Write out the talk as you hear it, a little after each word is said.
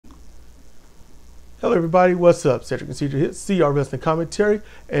Hello everybody, what's up? Cedric and Cedric here, CR Wrestling Commentary,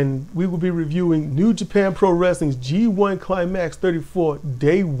 and we will be reviewing New Japan Pro Wrestling's G1 Climax 34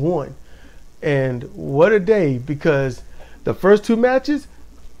 Day 1. And what a day, because the first two matches,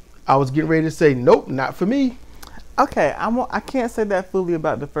 I was getting ready to say, nope, not for me. Okay, I can't say that fully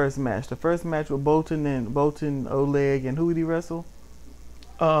about the first match. The first match with Boltin, Oleg, and who did he wrestle?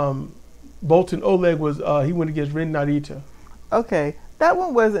 Boltin Oleg was, he went against Ren Narita. Okay, that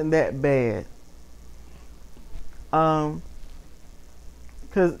one wasn't that bad.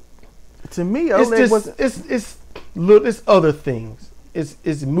 Because to me, Oleg wasn't. It's other things.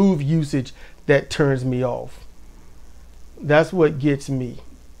 It's move usage that turns me off. That's what gets me.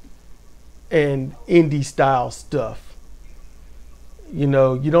 And indie style stuff. You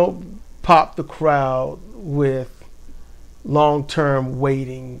know, you don't pop the crowd with long-term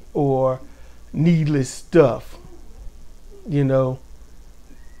waiting or needless stuff. You know.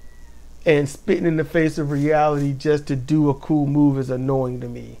 And spitting in the face of reality just to do a cool move is annoying to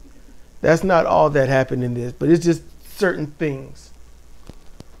me. That's not all that happened in this, but it's just certain things.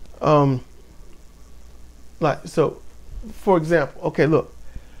 Like, so, for example, okay, look,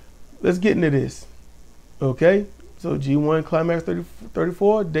 let's get into this. Okay, so G1 Climax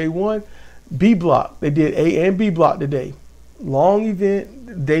 34, Day 1, B block. They did A and B block today. Long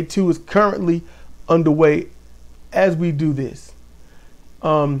event. Day 2 is currently underway as we do this.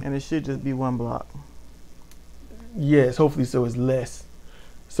 And it should just be one block. Yes, hopefully so. It's less.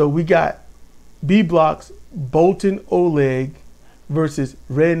 So we got B blocks, Boltin Oleg versus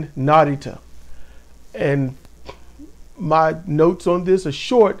Ren Narita. And my notes on this are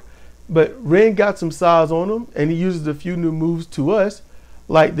short, but Ren got some size on him, and he uses a few new moves to us,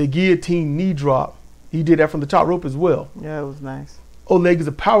 like the guillotine knee drop. He did that from the top rope as well. Yeah, it was nice. Oleg is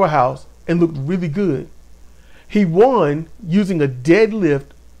a powerhouse and looked really good. He won using a deadlift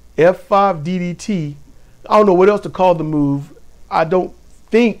F5 DDT. I don't know what else to call the move. I don't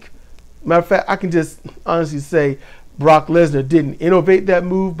think, matter of fact, I can just honestly say Brock Lesnar didn't innovate that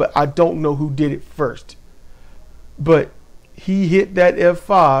move, but I don't know who did it first. But he hit that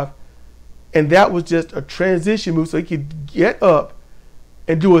F5, and that was just a transition move so he could get up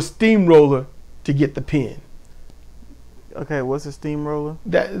and do a steamroller to get the pin. Okay, what's a steamroller?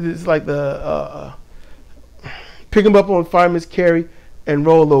 That is like the pick him up on fireman's carry and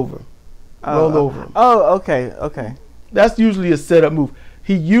roll over. Roll over him. Oh, okay, okay. That's usually a setup move.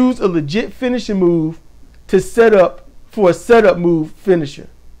 He used a legit finishing move to set up for a setup move finisher.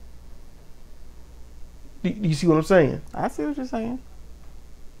 Do you see what I'm saying? I see what you're saying.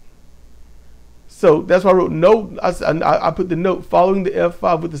 So that's why I wrote note. I put the note following the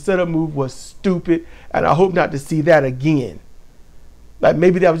F5 with the setup move was stupid, and I hope not to see that again. Like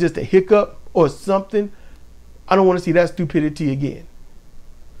maybe that was just a hiccup or something. I don't want to see that stupidity again.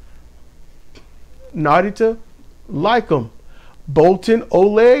 Narita, like him. Boltin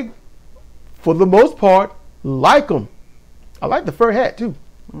Oleg, for the most part, like him. I like the fur hat too.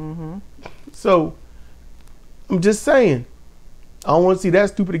 Mm-hmm. So, I'm just saying, I don't want to see that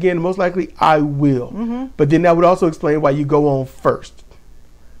stupid again. Most likely, I will. Mm-hmm. But then that would also explain why you go on first.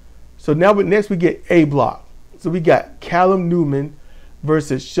 So now, next we get A block. So we got Callum Newman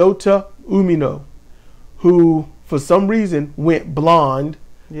versus Shota Umino, who for some reason went blonde,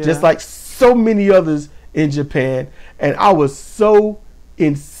 just like so many others in Japan. And I was so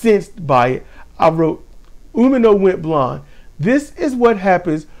incensed by it. I wrote, Umino went blonde. This is what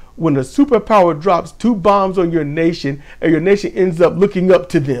happens when a superpower drops 2 bombs on your nation and your nation ends up looking up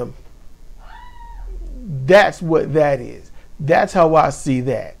to them. That's what that is. That's how I see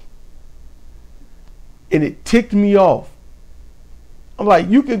that. And it ticked me off. I'm like,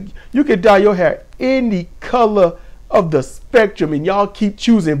 you could dye your hair any color of the spectrum and y'all keep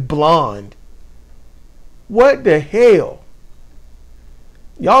choosing blonde. What the hell?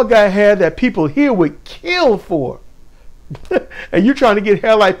 Y'all got hair that people here would kill for. And you're trying to get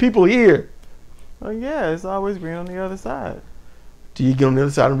hair like people here. Oh yeah, it's always green on the other side. Till you get on the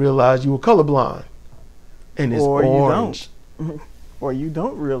other side and realize you were colorblind. And it's orange. You don't. Or you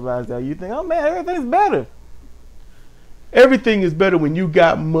don't realize that. You think, oh man, everything's better. Everything is better when you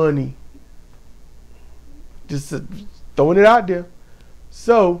got money. Just throwing it out there.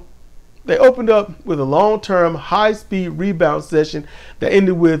 So they opened up with a long-term high-speed rebound session that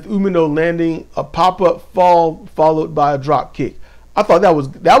ended with Umino landing a pop-up fall followed by a drop kick. I thought that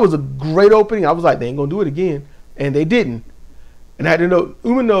was a great opening. I was like, they ain't gonna do it again, and they didn't. And I had to know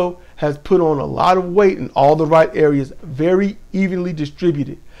Umino has put on a lot of weight in all the right areas, very evenly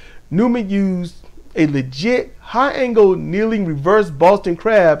distributed. Newman used a legit high-angle kneeling reverse Boston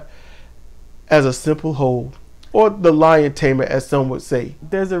Crab as a simple hold. or the lion tamer, as some would say.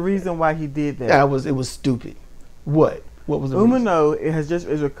 There's a reason why he did that. It was stupid. What was the reason? Umino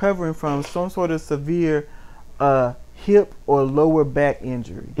is recovering from some sort of severe hip or lower back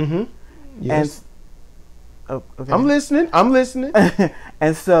injury. Mm-hmm. Yes. And, okay. I'm listening.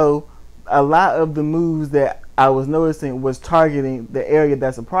 And so a lot of the moves that I was noticing was targeting the area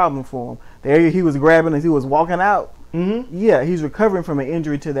that's a problem for him. The area he was grabbing as he was walking out. Mm-hmm. Yeah, he's recovering from an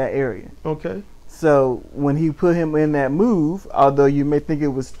injury to that area. Okay. So when he put him in that move, although you may think it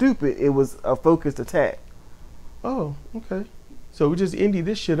was stupid, it was a focused attack. Oh, okay. So we just indie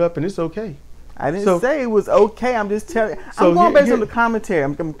this shit up and it's okay. I didn't say it was okay. I'm just telling you. I'm going based on the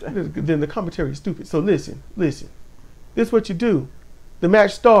commentary. Then the commentary is stupid. So listen. This is what you do. The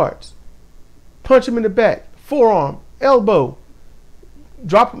match starts. Punch him in the back. Forearm. Elbow.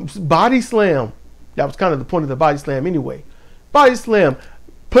 Drop him. Body slam. That was kind of the point of the body slam anyway. Body slam.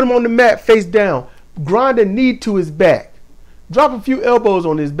 Put him on the mat face down. Grind a knee to his back. Drop a few elbows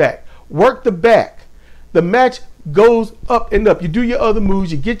on his back. Work the back. The match goes up and up. You do your other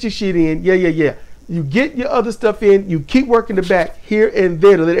moves. You get your shit in. Yeah. You get your other stuff in. You keep working the back here and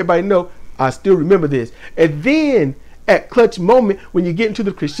there to let everybody know I still remember this. And then at clutch moment, when you get into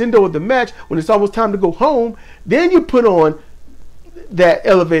the crescendo of the match, when it's almost time to go home, then you put on that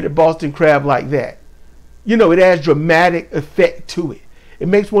elevated Boston Crab like that. You know, it adds dramatic effect to it. It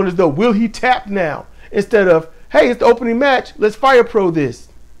makes one as though, will he tap now? Instead of, hey, it's the opening match. Let's fire pro this.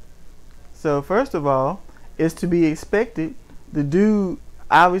 So first of all, it's to be expected. The dude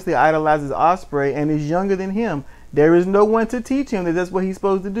obviously idolizes Ospreay and is younger than him. There is no one to teach him that that's what he's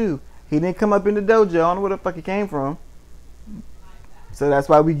supposed to do. He didn't come up in the dojo. I don't know where the fuck he came from. So that's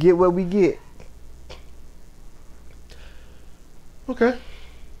why we get what we get. Okay.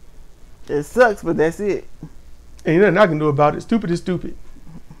 It sucks, but that's it. Ain't nothing I can do about it. Stupid is stupid.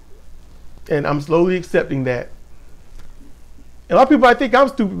 And I'm slowly accepting that. And a lot of people might think I'm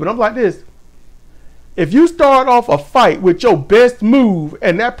stupid, but I'm like this. If you start off a fight with your best move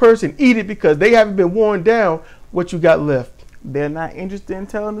and that person eat it because they haven't been worn down, what you got left? They're not interested in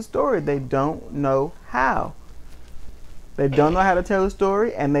telling the story. They don't know how. They don't know how to tell a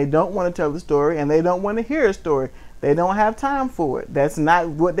story, and they don't want to tell the story, and they don't want to hear a story. They don't have time for it. That's not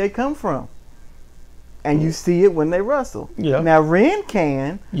what they come from. And you see it when they wrestle. Yep. Now, Ren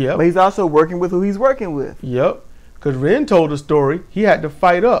can, yep. But he's also working with who he's working with. Yep. Because Ren told a story. He had to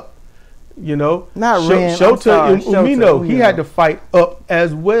fight up. You know, not Ren. Shota Umino, he had to fight up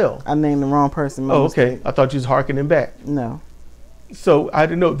as well. I named the wrong person. Oh, okay. I thought you was harkening back. No. So I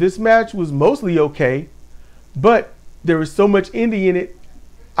didn't know. This match was mostly okay, but there was so much indie in it.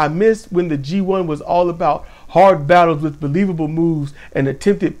 I missed when the G1 was all about hard battles with believable moves and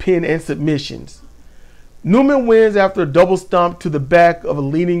attempted pin and submissions. Newman wins after a double stomp to the back of a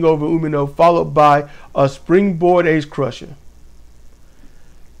leaning over Umino, followed by a springboard ace crusher.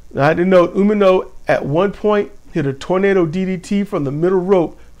 Now, I had to note, Umino at one point hit a tornado DDT from the middle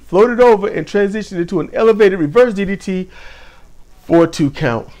rope, floated over, and transitioned into an elevated reverse DDT for a 2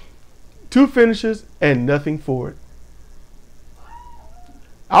 count. 2 finishes and nothing for it.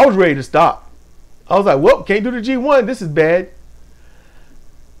 I was ready to stop. I was like, well, can't do the G1. This is bad.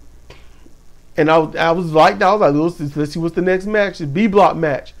 And I was like, let's see what's the next match. The B block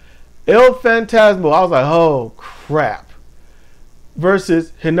match. El Phantasmo. I was like, oh, crap.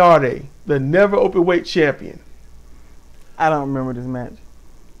 Versus Hinare, the never open weight champion. I don't remember this match.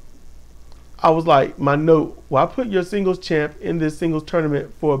 I was like, my note, well, I put your singles champ in this singles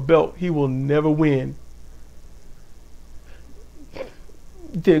tournament for a belt he will never win.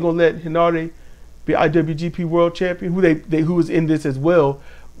 They're going to let Hinare be IWGP World Champion, who was in this as well.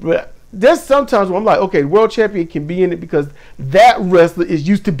 But there's sometimes where I'm like, okay, World Champion can be in it because that wrestler is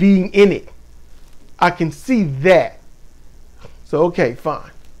used to being in it. I can see that. So, okay,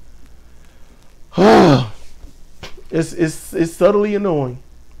 fine. It's subtly annoying.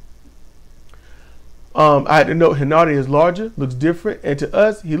 I had to note Hinata is larger, looks different, and to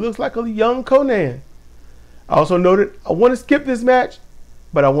us, he looks like a young Conan. I also noted I want to skip this match,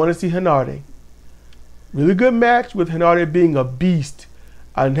 but I want to see Hinata. Really good match with Hinata being a beast.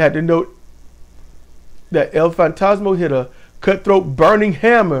 I had to note that El Phantasmo hit a cutthroat burning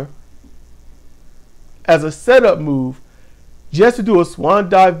hammer as a setup move just to do a swan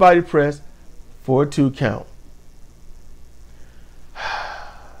dive body press for a 2 count.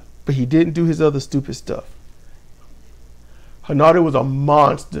 But he didn't do his other stupid stuff. Hinata was a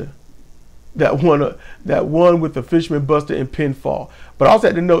monster that won with the Fisherman Buster and pinfall. But I also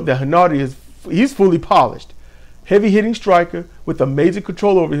had to note that Hinata he's fully polished. Heavy hitting striker with amazing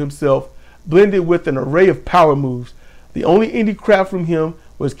control over himself, blended with an array of power moves. The only indie crap from him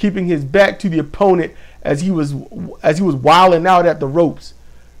was keeping his back to the opponent as he was wilding out at the ropes.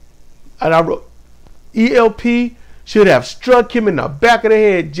 And I wrote, ELP should have struck him in the back of the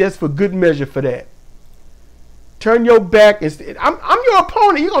head just for good measure for that. Turn your back. I'm your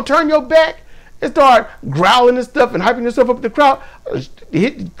opponent. You gonna turn your back and start growling and stuff and hyping yourself up at the crowd?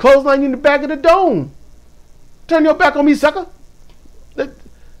 Hit clothesline you in the back of the dome. Turn your back on me, sucker.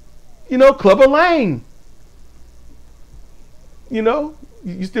 You know, Clubber Lane. You know,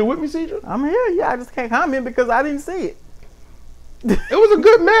 you still with me, Cedra? I'm here. Yeah, I just can't comment because I didn't see it. It was a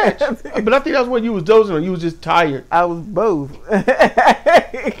good match, but I think that's what you was dozing on. You was just tired. I was both.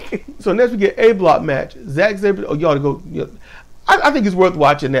 So next we get A block match. Zack Sabre. Oh, y'all to go. I think it's worth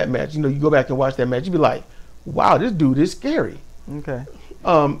watching that match. You know, you go back and watch that match. You be like, wow, this dude is scary. Okay.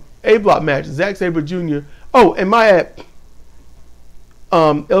 A block match. Zack Sabre Jr. Oh, and my app.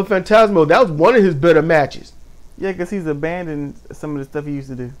 El Fantasmo. That was one of his better matches. Yeah, because he's abandoned some of the stuff he used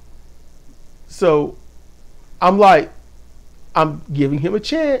to do. So, I'm like, I'm giving him a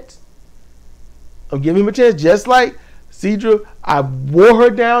chance. I'm giving him a chance. Just like Cedra, I wore her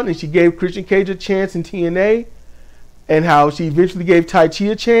down and she gave Christian Cage a chance in TNA. And how she eventually gave Tai Chi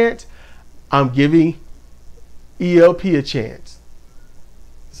a chance. I'm giving ELP a chance.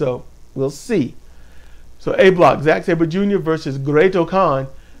 So, we'll see. So, A block, Zack Sabre Jr. versus Great Khan.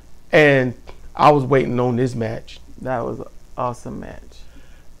 And I was waiting on this match. That was an awesome match.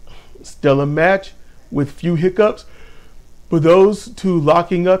 Stellar match with few hiccups. But those two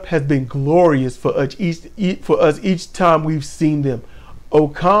locking up has been glorious for us each time we've seen them.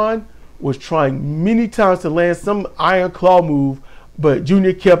 Okan was trying many times to land some Iron Claw move, but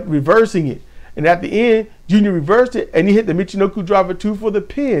Junior kept reversing it. And at the end, Junior reversed it, and he hit the Michinoku Driver 2 for the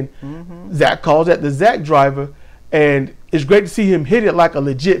pin. Mm-hmm. Zack calls that the Zack Driver, and it's great to see him hit it like a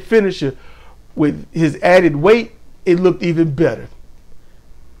legit finisher. With his added weight, it looked even better.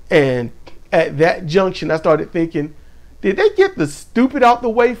 And at that junction, I started thinking, did they get the stupid out the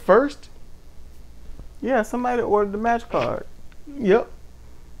way first? Yeah, somebody ordered the match card. Yep.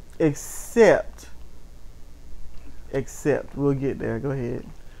 Except, we'll get there. Go ahead.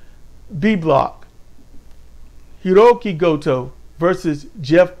 B block. Hiroki Goto versus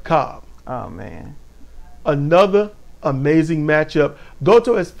Jeff Cobb. Oh, man. Another amazing matchup.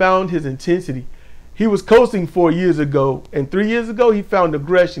 Goto has found his intensity. He was coasting 4 years ago, and 3 years ago he found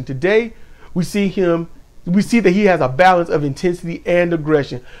aggression. Today, we see that he has a balance of intensity and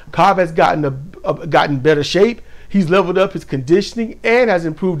aggression. Cobb has gotten better shape. He's leveled up his conditioning and has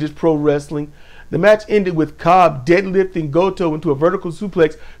improved his pro wrestling. The match ended with Cobb deadlifting Goto into a vertical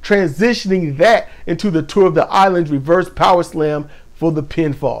suplex, transitioning that into the Tour of the Islands reverse power slam for the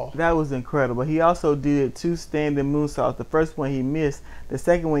pinfall. That was incredible. He also did 2 standing moonsaults. The first one he missed, the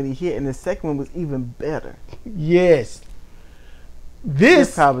second one he hit, and the second one was even better. Yes.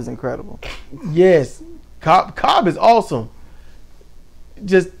 This Cobb is incredible. Yes. Cobb is awesome.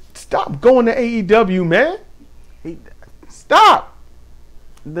 Just stop going to AEW, man. Stop.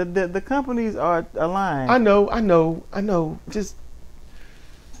 The companies are aligned. I know. Just,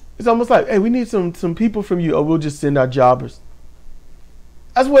 it's almost like, hey, we need some people from you, or we'll just send our jobbers.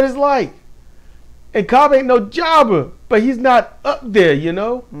 That's what it's like. And Cobb ain't no jobber, but he's not up there, you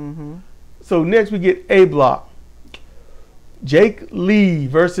know? Mm-hmm. So next we get A block. Jake Lee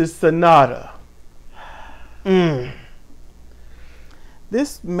versus Sonata.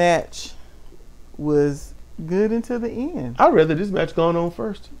 This match was good until the end. I'd rather this match gone on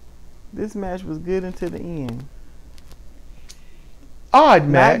first. This match was good until the end. Odd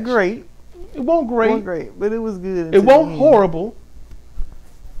match. Not great. It wasn't great. It wasn't great, but it was good. It wasn't horrible.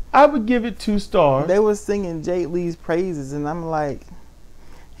 I would give it 2 stars. They were singing Jake Lee's praises, and I'm like,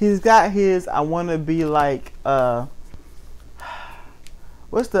 he's got his, I want to be like,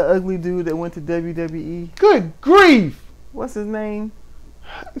 what's the ugly dude that went to WWE? Good grief. What's his name?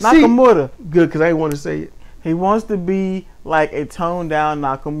 Nakamura. Good, because I didn't want to say it. He wants to be like a toned down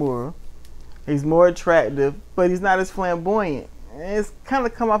Nakamura. He's more attractive, but he's not as flamboyant. It's kind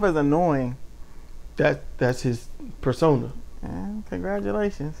of come off as annoying. That's his persona. Yeah,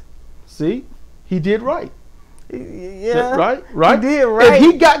 congratulations. See? He did right. Yeah. Right? He did right. If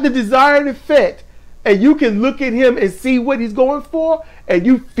he got the desired effect, and you can look at him and see what he's going for, and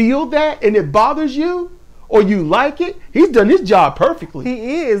you feel that, and it bothers you, or you like it, he's done his job perfectly.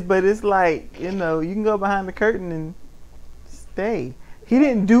 He is, but it's like, you know, you can go behind the curtain and stay. He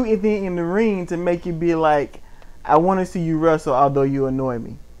didn't do anything in the ring to make you be like, I want to see you wrestle, although you annoy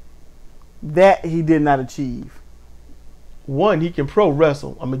me. That he did not achieve. One, he can pro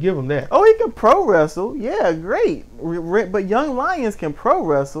wrestle. I'm going to give him that. Oh, he can pro wrestle. Yeah, great. But Young Lions can pro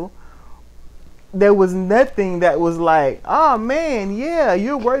wrestle. there was nothing that was like, oh man, yeah,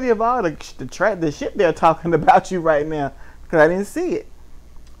 you're worthy of all the shit they're talking about you right now. Because I didn't see it.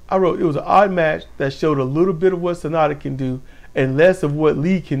 I wrote, it was an odd match that showed a little bit of what Sonata can do and less of what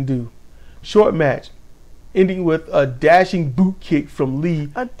Lee can do. Short match, ending with a dashing boot kick from Lee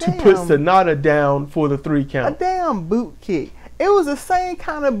to put Sonata down for the 3 count. A damn boot kick. It was the same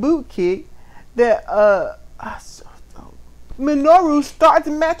kind of boot kick that Minoru starts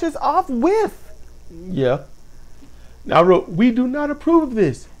matches off with. Yeah. Now I wrote, we do not approve of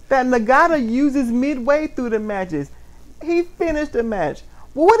this. That Nagata uses midway through the matches. He finished the match.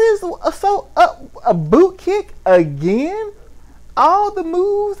 What is a boot kick again? All the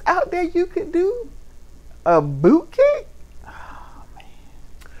moves out there you could do? A boot kick? Oh, man.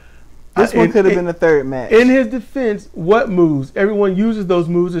 This one could have been the 3rd match. In his defense, what moves? Everyone uses those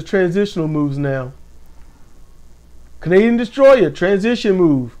moves as transitional moves now. Canadian Destroyer, transition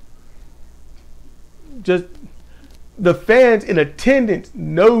move. Just the fans in attendance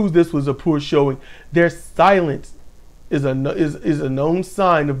knows this was a poor showing. Their silence is a known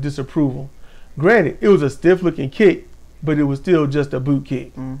sign of disapproval. Granted, it was a stiff-looking kick, but it was still just a boot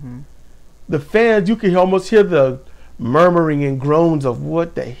kick. Mm-hmm. The fans, you can almost hear the murmuring and groans of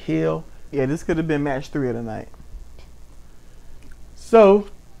what the hell. Yeah, this could have been match 3 of the night. So,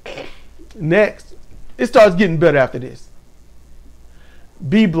 next, it starts getting better after this.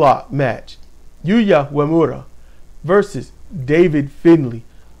 B block match. Yuya Uemura versus David Finlay,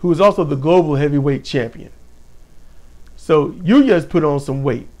 who is also the global heavyweight champion. So Yuya's put on some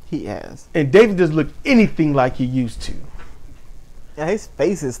weight. He has. And David doesn't look anything like he used to. Yeah, his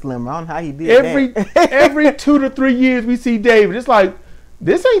face is slimmer. I don't know how he did that. Every 2 to 3 years we see David. It's like,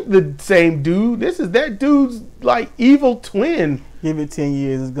 this ain't the same dude. This is that dude's like evil twin. Give it 10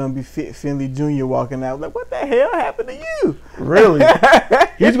 years, it's going to be Finley Jr. walking out. Like, what the hell happened to you? Really?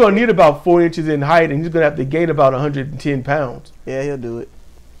 He's going to need about 4 inches in height, and he's going to have to gain about 110 pounds. Yeah, he'll do it.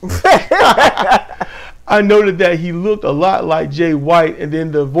 I noted that he looked a lot like Jay White, and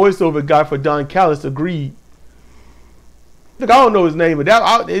then the voiceover guy for Don Callis agreed. Look, I don't know his name, but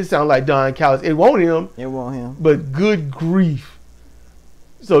it sounds like Don Callis. It won't him. It won't him. But good grief.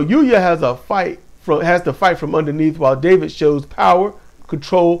 So Yuya has to fight from underneath while David shows power,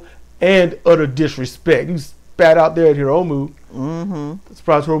 control, and utter disrespect. He spat out there at Hiromu. Mm-hmm.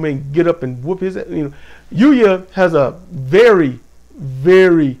 Surprised Hiromu ain't get up and whoop his. Yuya has a very,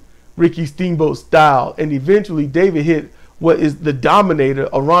 very Ricky Steamboat style, and eventually David hit what is the dominator,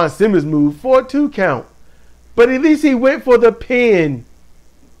 a Ron Simmons move for a 2 count. But at least he went for the pin.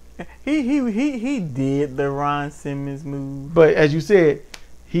 He did the Ron Simmons move. But as you said,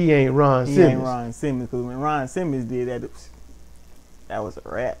 he ain't Ron Simmons. He ain't Ron Simmons, because when Ron Simmons did that, that was a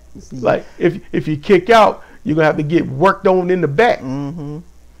wrap. Like, if you kick out, you're going to have to get worked on in the back. Mm-hmm.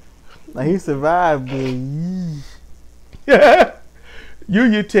 Like, he survived, but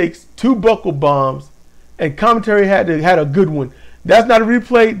Yuya takes 2 buckle bombs, and commentary had a good one. That's not a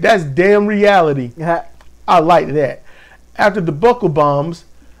replay. That's damn reality. I like that. After the buckle bombs,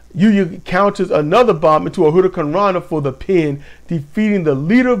 Yuya counters another bomb into a Huracan Rana for the pin, defeating the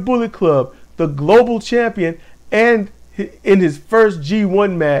leader of Bullet Club, the global champion, and in his first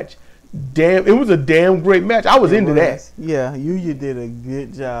G1 match. Damn, it was a damn great match. I was into that. Yeah, Yuya did a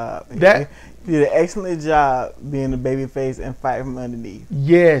good job. He did an excellent job being the babyface and fighting from underneath.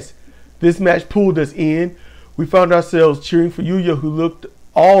 Yes, this match pulled us in. We found ourselves cheering for Yuya, who looked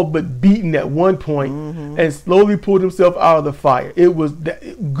all but beaten at one point, and slowly pulled himself out of the fire. It was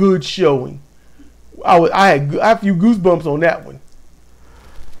good showing. I had a few goosebumps on that one.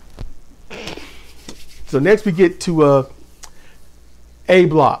 So next we get to A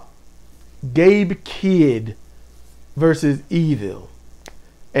block. Gabe Kidd versus Evil.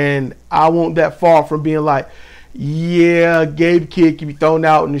 And I won't that far from being like, yeah, Gabe Kidd can be thrown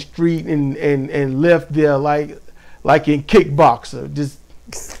out in the street and left there like in Kickboxer. Just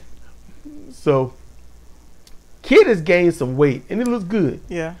so Kidd has gained some weight and it looks good.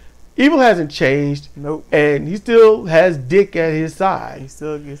 Yeah. Evil hasn't changed. Nope. And he still has Dick at his side. He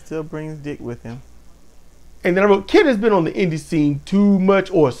still brings Dick with him. And then I wrote, Kidd has been on the indie scene too much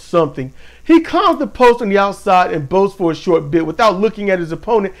or something. He climbs the post on the outside and boasts for a short bit without looking at his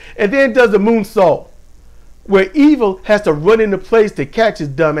opponent, and then does a moonsault where Evil has to run into place to catch his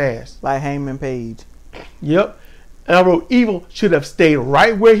dumb ass. Like Hangman Page. Yep. And I wrote, Evil should have stayed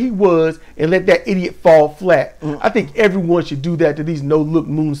right where he was and let that idiot fall flat. I think everyone should do that to these no-look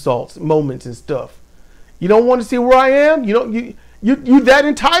moonsaults, moments and stuff. You don't want to see where I am? You that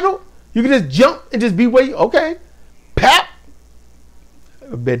entitled? You can just jump and just be where you, okay. Pap.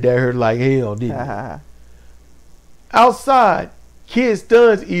 I bet that hurt like hell, didn't it? Outside, Kid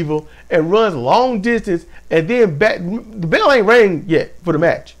stuns Evil and runs long distance, and then back. The bell ain't rang yet for the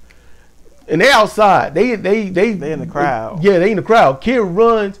match, and they outside. They in the crowd. Yeah, they in the crowd. Kid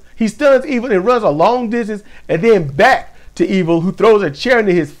runs. He stuns Evil and runs a long distance, and then back to Evil, who throws a chair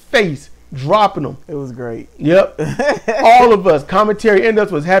into his face, dropping him. It was great. Yep. All of us, commentary and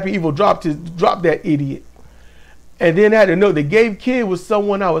us, was happy Evil dropped that idiot. And then I had to know that Gabe Kidd was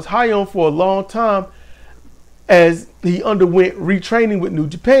someone I was high on for a long time, as he underwent retraining with New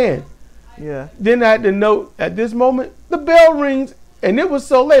Japan. Yeah. Then I had to note at this moment the bell rings, and it was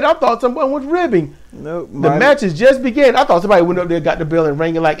so late I thought someone was ribbing. Nope. The match has just began. I thought somebody went up there, got the bell, and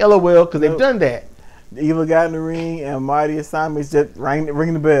rang it like LOL, because they've done that. Evil got in the ring, and Marty Asamis just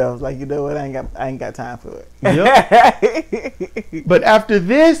ring the bells. Like, you know what? I ain't got time for it. Yep. But after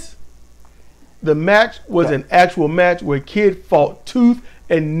this, the match was an actual match where Kid fought tooth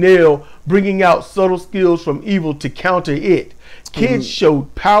and nail, bringing out subtle skills from Evil to counter it. Kid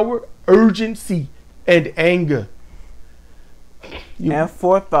showed power, urgency, and anger. And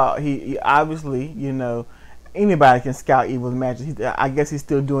forethought. He obviously, you know, anybody can scout Evil's matches. I guess he's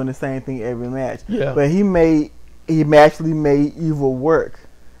still doing the same thing every match. Yeah. But he actually made Evil work,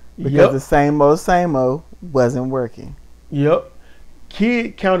 because the same old wasn't working. Yep.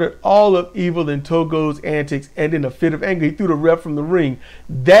 Kid countered all of Evil and Togo's antics, and in a fit of anger, he threw the ref from the ring.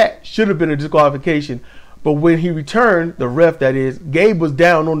 That should have been a disqualification. But when he returned, the ref, that is, Gabe was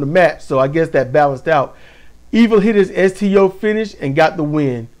down on the mat, so I guess that balanced out. Evil hit his STO finish and got the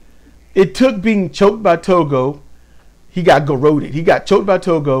win. It took being choked by Togo. He got garroted. He got choked by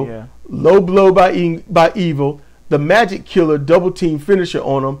Togo. Yeah. Low blow by Evil. The Magic Killer double team finisher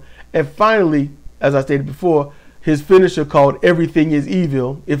on him. And finally, as I stated before, his finisher called Everything is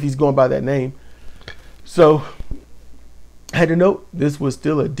Evil, if he's going by that name. So, I had to note, this was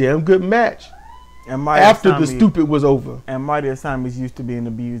still a damn good match. And Marty after the stupid was over. And Marty Asami's used to being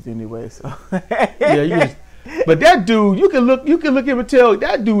abused anyway, so. Yeah, but that dude, you can look at him and tell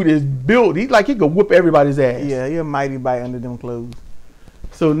that dude is built. He's like he could whoop everybody's ass. Yeah, he's a mighty bite under them clothes.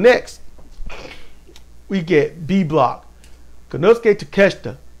 So next, we get B Block, Konosuke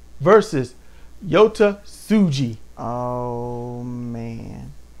Takeshita versus Yota Tsuji. Oh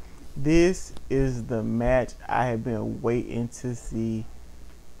man, this is the match I have been waiting to see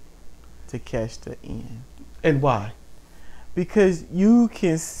Takeshita in. And why? Because you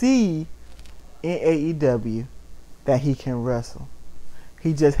can see in AEW that he can wrestle.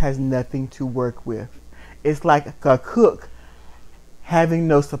 He just has nothing to work with. It's like a cook having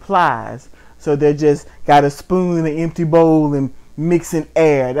no supplies, so they just got a spoon and an empty bowl and mixing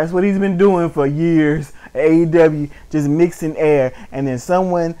air. That's what he's been doing for years. AEW, just mixing air. And then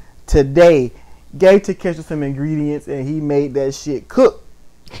someone today gave Takeshita some ingredients and he made that shit cook.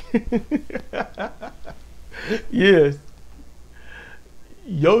 Yes.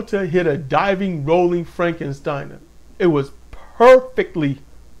 Yota hit a diving, rolling Frankensteiner. It was perfectly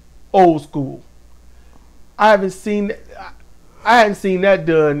old school. I hadn't seen that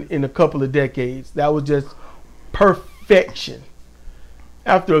done in a couple of decades. That was just perfection.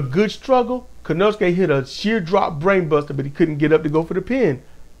 After a good struggle, Konosuke hit a sheer drop brainbuster, but he couldn't get up to go for the pin.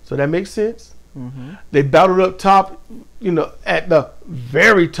 So that makes sense. Mm-hmm. They battled up top, at the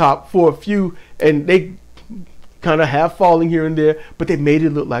very top for a few, and they kind of half falling here and there, but they made it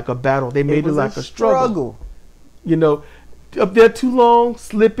look like a battle. They made it like a struggle. Up there too long,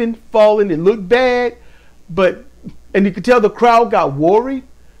 slipping, falling, it looked bad, and you could tell the crowd got worried,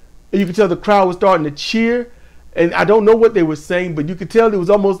 and you could tell the crowd was starting to cheer, and I don't know what they were saying, but you could tell it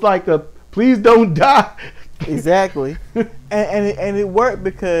was almost like a please don't die. Exactly. and it worked,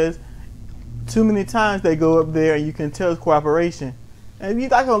 because too many times they go up there and you can tell it's cooperation. And you're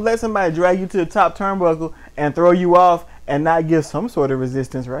not going to let somebody drag you to the top turnbuckle and throw you off and not give some sort of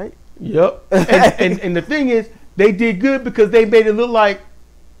resistance, right? Yep. And the thing is, they did good because they made it look like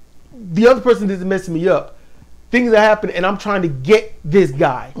the other person isn't messing me up. Things are happening and I'm trying to get this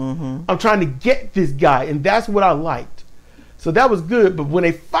guy. Mm-hmm. I'm trying to get this guy. And that's what I liked. So that was good. But when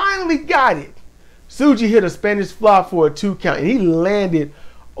they finally got it, Tsuji hit a Spanish fly for a 2 count. And he landed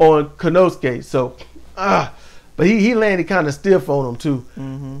on Konosuke. So, but he landed kind of stiff on him too.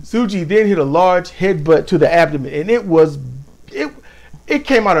 Mm-hmm. Tsuji then hit a large headbutt to the abdomen, and it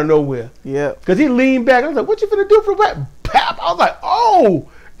came out of nowhere. Yeah. Because he leaned back. I was like, "What you finna do for what?" Pap! I was like, "Oh!"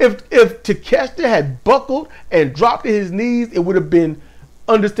 If Takeshita had buckled and dropped to his knees, it would have been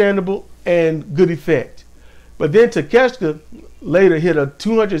understandable and good effect. But then Takeshita later hit a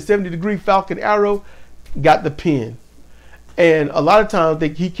 270-degree Falcon Arrow, got the pin. And a lot of times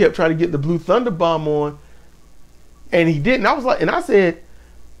he kept trying to get the Blue Thunder Bomb on, and he didn't. I was like, and I said,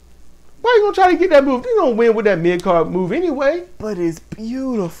 Why you gonna try to get that move? You don't win with that mid-card move anyway. But it's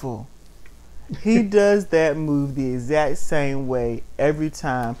beautiful. He does that move the exact same way every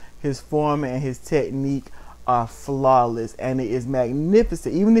time. His form and his technique are flawless, and it is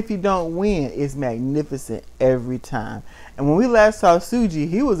magnificent. Even if you don't win, it's magnificent every time. And when we last saw Tsuji,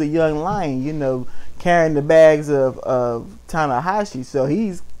 he was a young lion, you know, carrying the bags of Tanahashi. So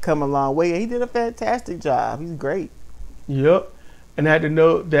he's come a long way. He did a fantastic job. He's great. Yep. And I had to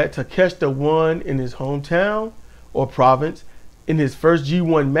note that Takeshita won in his hometown or province in his first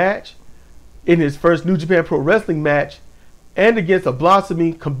G1 match, in his first New Japan Pro Wrestling match, and against a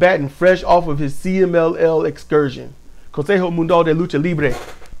blossoming combatant fresh off of his CMLL excursion, Consejo Mundial de Lucha Libre.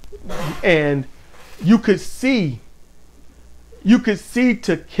 And you could see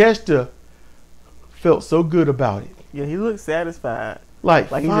Takeshita felt so good about it. Yeah, he looked satisfied. Like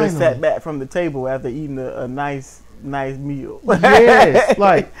he just sat back from the table after eating a nice meal. Yes,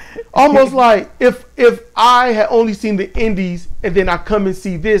 like almost like if I had only seen the indies and then I come and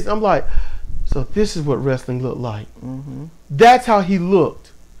see this, I'm like, so this is what wrestling looked like. Mm-hmm. That's how he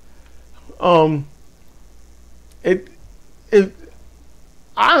looked. I ain't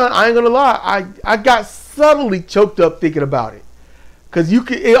gonna lie, I got subtly choked up thinking about it, cause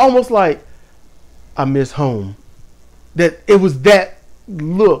it almost like I miss home. That it was that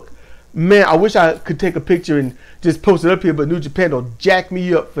look. Man, I wish I could take a picture and just post it up here, but New Japan will jack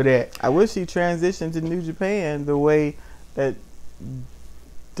me up for that. I wish he transitioned to New Japan the way that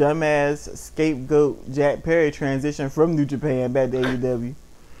dumbass scapegoat Jack Perry transitioned from New Japan back to AEW.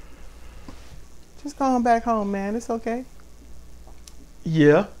 Just going back home, man. It's okay.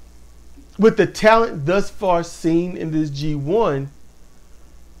 Yeah. With the talent thus far seen in this G1,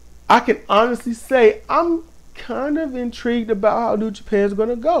 I can honestly say I'm kind of intrigued about how New Japan's going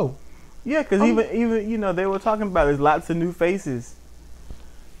to go. Yeah, because even you know, they were talking about there's lots of new faces.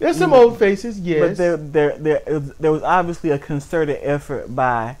 There's some old faces, yes. But there was obviously a concerted effort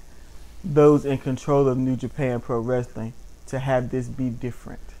by those in control of New Japan Pro Wrestling to have this be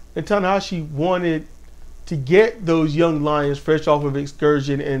different. And Tanahashi wanted to get those young lions fresh off of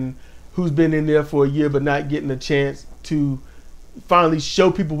excursion and who's been in there for a year but not getting a chance to finally show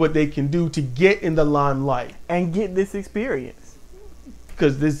people what they can do to get in the limelight. And get this experience.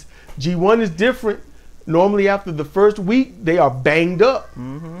 Because this G1 is different. Normally after the first week, they are banged up.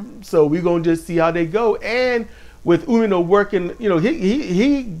 Mm-hmm. So we're going to just see how they go. And with Umino working, you know,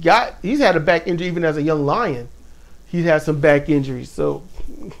 he's had a back injury even as a young lion. He's had some back injuries. So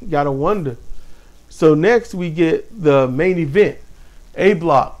got to wonder. So next we get the main event. A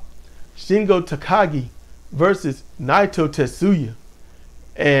block. Shingo Takagi versus Naito Tetsuya.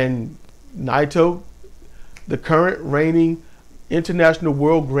 And Naito, the current reigning International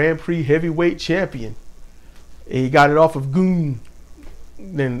World Grand Prix Heavyweight Champion. He got it off of Goon.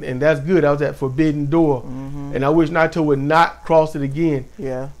 And that's good. That was at Forbidden Door. Mm-hmm. And I wish Naito would not cross it again.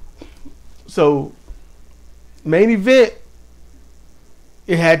 Yeah. So, main event,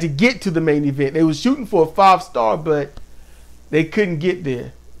 it had to get to the main event. They was shooting for a 5-star, but they couldn't get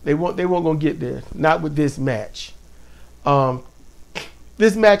there. They weren't going to get there. Not with this match.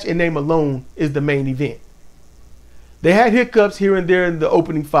 This match in name alone is the main event. They had hiccups here and there in the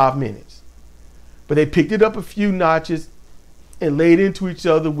opening 5 minutes, but they picked it up a few notches and laid into each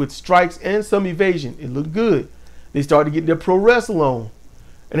other with strikes and some evasion. It looked good. They started getting their pro wrestle on.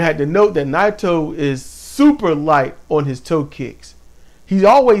 And I had to note that Naito is super light on his toe kicks. He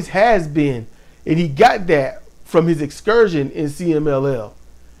always has been, and he got that from his excursion in CMLL.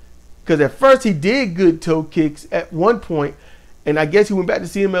 Because at first he did good toe kicks at one point, and I guess he went back to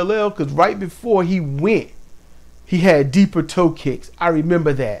CMLL because right before he went, he had deeper toe kicks. I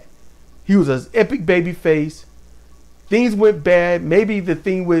remember that. He was an epic baby face. Things went bad. Maybe the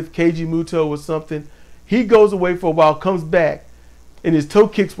thing with Keiji Muto or something. He goes away for a while, comes back, and his toe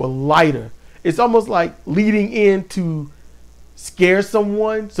kicks were lighter. It's almost like leading in to scare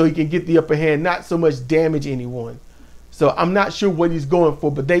someone so he can get the upper hand, not so much damage anyone. So I'm not sure what he's going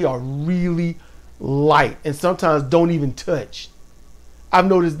for, but they are really light and sometimes don't even touch. I've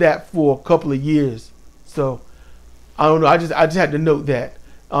noticed that for a couple of years. So I don't know. I just had to note that.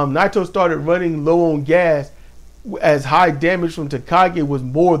 Naito started running low on gas as high damage from Takagi was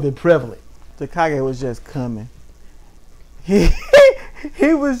more than prevalent. Takagi was just coming. He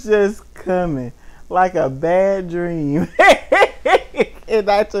was just coming like a bad dream. And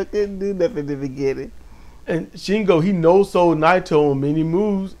Naito couldn't do nothing to forget it. And Shingo, he no-sold Naito on many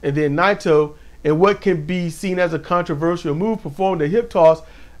moves. And then Naito, in what can be seen as a controversial move, performed a hip toss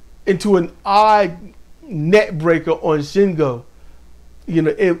into an odd net breaker on Shingo. You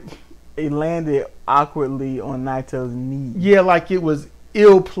know, it landed awkwardly on Naito's knee. Yeah, like it was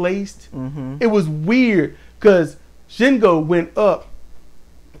ill placed. Mm-hmm. It was weird because Shingo went up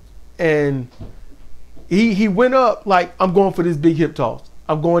and he went up like, I'm going for this big hip toss.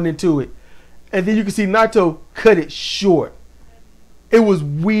 I'm going into it. And then you can see Naito cut it short. It was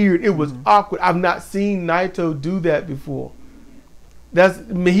weird. It was awkward. I've not seen Naito do that before.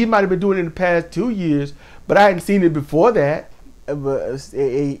 He might have been doing it in the past 2 years, but I hadn't seen it before that. But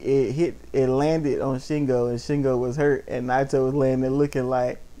it landed on Shingo, and Shingo was hurt, and Naito was laying there looking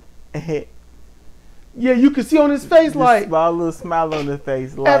like, yeah, you could see on his face like a little smile on his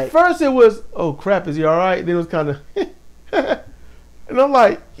face. Like, at first it was, oh crap, is he all right? Then it was kind of, and I'm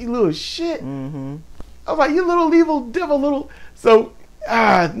like, you little shit. Mm-hmm. I was like, you little evil devil, little. So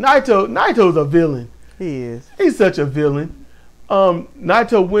Naito's a villain. He is. He's such a villain.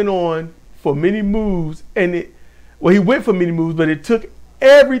 Naito went on for many moves, and he went for many moves, but it took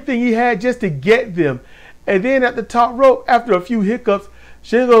everything he had just to get them. And then at the top rope, after a few hiccups,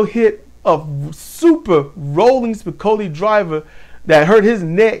 Shingo hit a super rolling Spicoli driver that hurt his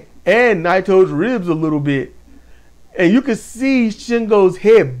neck and Naito's ribs a little bit. And you could see Shingo's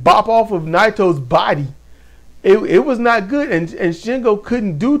head bop off of Naito's body. It was not good, and Shingo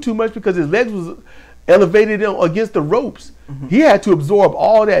couldn't do too much because his legs was elevated against the ropes. Mm-hmm. He had to absorb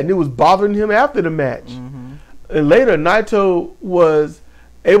all that, and it was bothering him after the match. Mm-hmm. And later, Naito was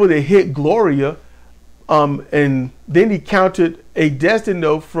able to hit Gloria, and then he countered a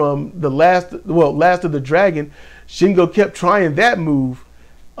Destino from the Last of the Dragon. Shingo kept trying that move,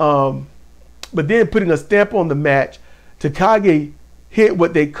 but then putting a stamp on the match, Takagi hit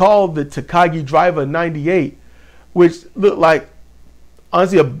what they called the Takagi Driver 98, which looked like,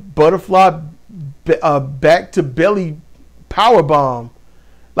 honestly, a butterfly back to belly power bomb,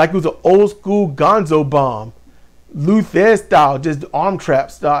 like it was an old school Gonzo bomb, Luther style, just arm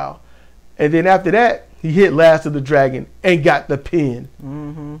trap style. And then after that, he hit Last of the Dragon and got the pin.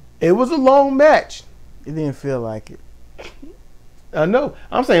 Mm-hmm. It was a long match. It didn't feel like it. I know.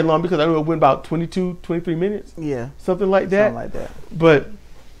 I'm saying long because I know it went about 22, 23 minutes. Yeah. Something like that. Something like that. But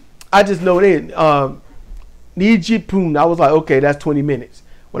I just know they Nijipun, I was like, okay, that's 20 minutes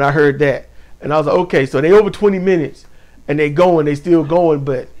when I heard that. And I was like, okay, so they over 20 minutes and they still going.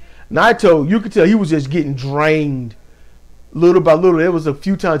 But Naito, you could tell he was just getting drained little by little. There was a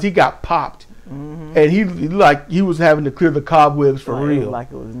few times he got popped. Mm-hmm. And he was having to clear the cobwebs for real.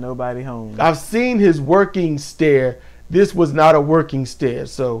 Like it was nobody home. I've seen his working stare. This was not a working stare.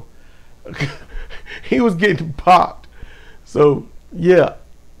 So he was getting popped. So yeah,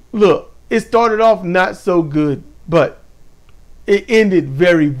 look, it started off not so good, but it ended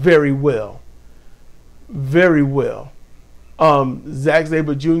very, very well. Very well. Zack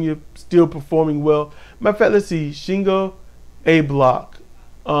Sabre Jr. still performing well. Matter of fact, let's see. Shingo, A block.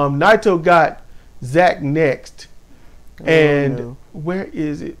 Naito got Zack next. And where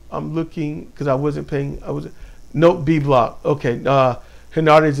is it? I'm looking because I wasn't paying. Nope, B block. Okay.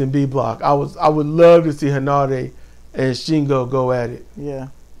 Hanade's in B block. I would love to see Hanade and Shingo go at it. Yeah.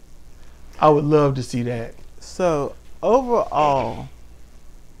 I would love to see that. So overall,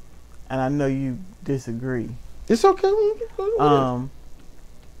 and I know you disagree. It's okay.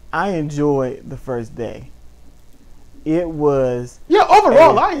 I enjoyed the first day. It was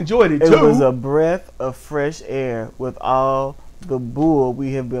overall I enjoyed it too. It was a breath of fresh air with all the bull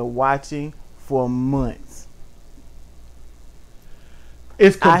we have been watching for months.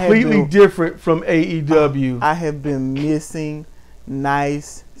 It's completely different from AEW. I have been missing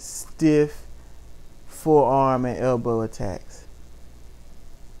nice, stiff forearm and elbow attacks.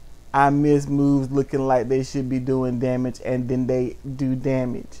 I miss moves looking like they should be doing damage and then they do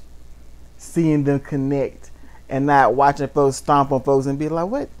damage. Seeing them connect and not watching folks stomp on folks and be like,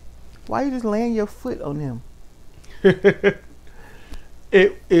 what? Why you just laying your foot on them?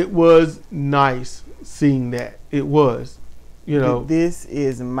 It was nice seeing that. It was. You know, this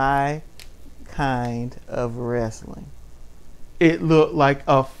is my kind of wrestling. It looked like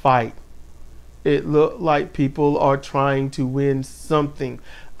a fight. It looked like people are trying to win something.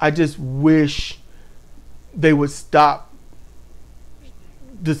 I just wish they would stop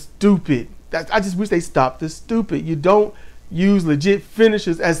the stupid. I just wish they stopped the stupid. You don't use legit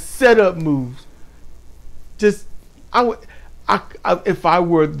finishers as setup moves. Just, if I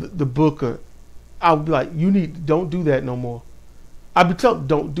were the booker, I would be like, don't do that no more. I'd be telling,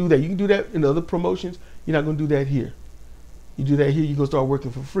 don't do that. You can do that in other promotions. You're not going to do that here. You do that here, you're going to start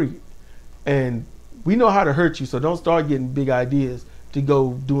working for free. And we know how to hurt you, so don't start getting big ideas to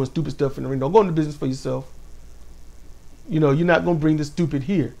go doing stupid stuff in the ring. Don't go into business for yourself. You know, you're not going to bring the stupid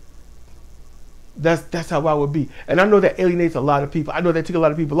here. That's how I would be. And I know that alienates a lot of people. I know that took a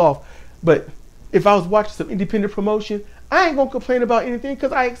lot of people off. But if I was watching some independent promotion, I ain't going to complain about anything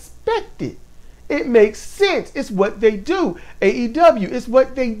because I expect it. It makes sense. It's what they do. AEW, it's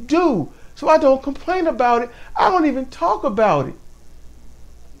what they do. So I don't complain about it. I don't even talk about it.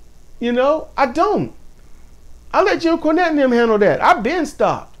 You know, I don't. I let Jim Cornette and them handle that. I've been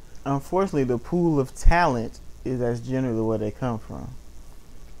stopped. Unfortunately, the pool of talent that's generally where they come from,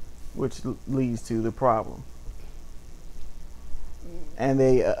 which leads to the problem. And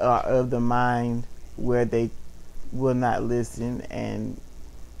they are of the mind where they will not listen and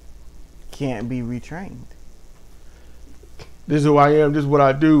can't be retrained. This is who I am. This is what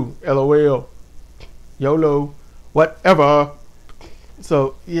I do. LOL. YOLO. Whatever.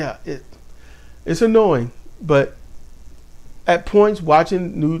 So yeah, it's annoying, but at points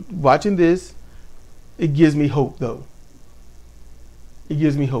watching this, it gives me hope though. It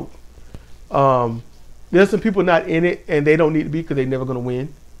gives me hope. There's some people not in it, and they don't need to be because they're never gonna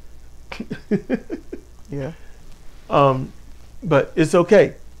win. Yeah. But it's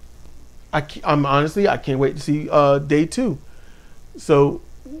okay. I'm honestly, I can't wait to see day 2. So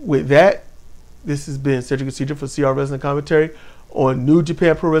with that, this has been Cedric Procedure for CR Wrestling Commentary on New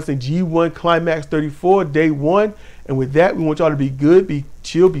Japan Pro Wrestling G1 Climax 34, day 1. And with that, we want y'all to be good, be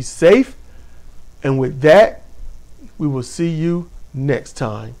chill, be safe. And with that, we will see you next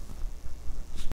time.